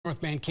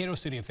North Mankato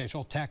city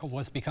official tackled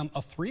what's become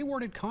a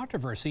three-worded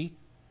controversy,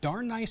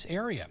 darn nice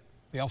area.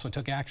 They also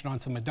took action on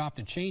some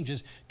adopted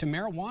changes to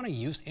marijuana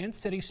use and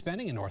city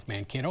spending in North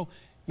Mankato.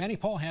 Manny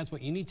Paul has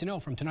what you need to know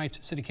from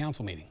tonight's city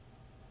council meeting.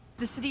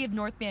 The city of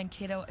North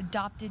Mankato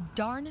adopted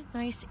darn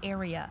nice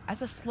area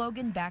as a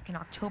slogan back in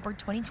October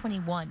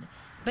 2021.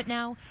 But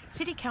now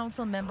city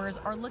council members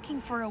are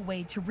looking for a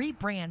way to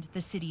rebrand the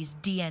city's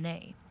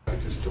DNA. I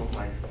just don't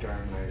like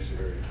darn nice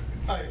area.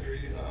 I agree.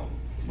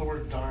 The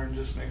word darn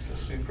just makes us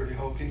seem pretty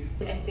hokey.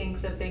 I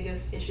think the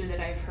biggest issue that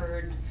I've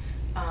heard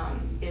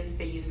is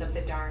the use of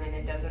the darn, and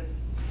it doesn't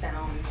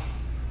sound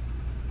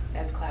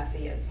as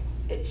classy as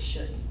it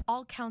should.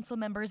 All council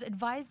members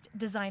advised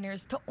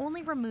designers to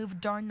only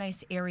remove darn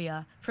nice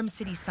area from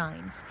city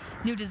signs.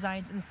 New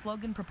designs and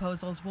slogan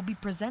proposals will be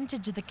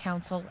presented to the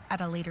council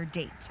at a later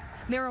date.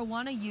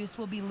 Marijuana use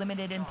will be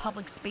limited in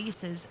public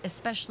spaces,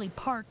 especially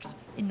parks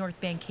in North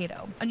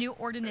Mankato. A new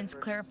ordinance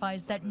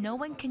clarifies that no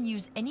one can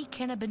use any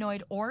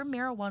cannabinoid or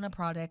marijuana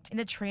product in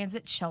a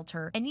transit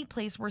shelter, any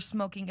place where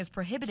smoking is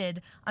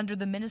prohibited under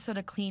the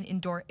Minnesota Clean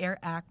Indoor Air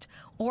Act,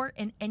 or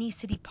in any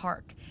city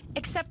park,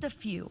 except a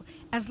few,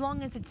 as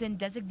long as it's in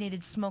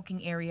designated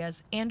smoking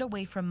areas and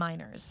away from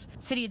minors.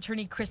 City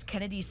Attorney Chris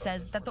Kennedy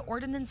says that the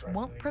ordinance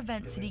won't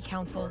prevent City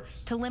Council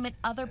to limit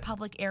other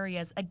public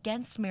areas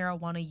against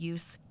marijuana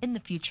use in the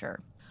future.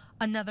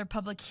 Another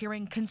public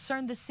hearing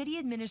concerned the city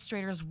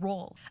administrator's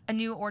role. A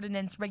new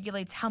ordinance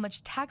regulates how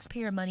much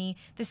taxpayer money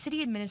the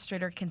city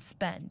administrator can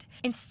spend.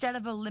 Instead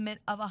of a limit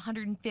of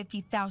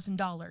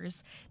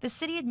 $150,000, the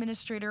city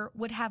administrator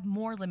would have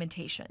more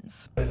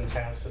limitations. In the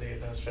past, city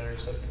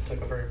administrators have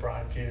took a very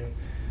broad view.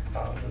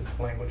 This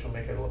language will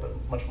make it a little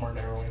bit much more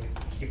narrow and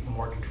keep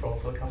more control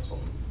for the council.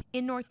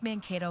 In North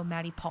Mankato,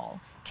 Manny Paul,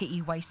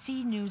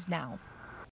 KEYC News Now.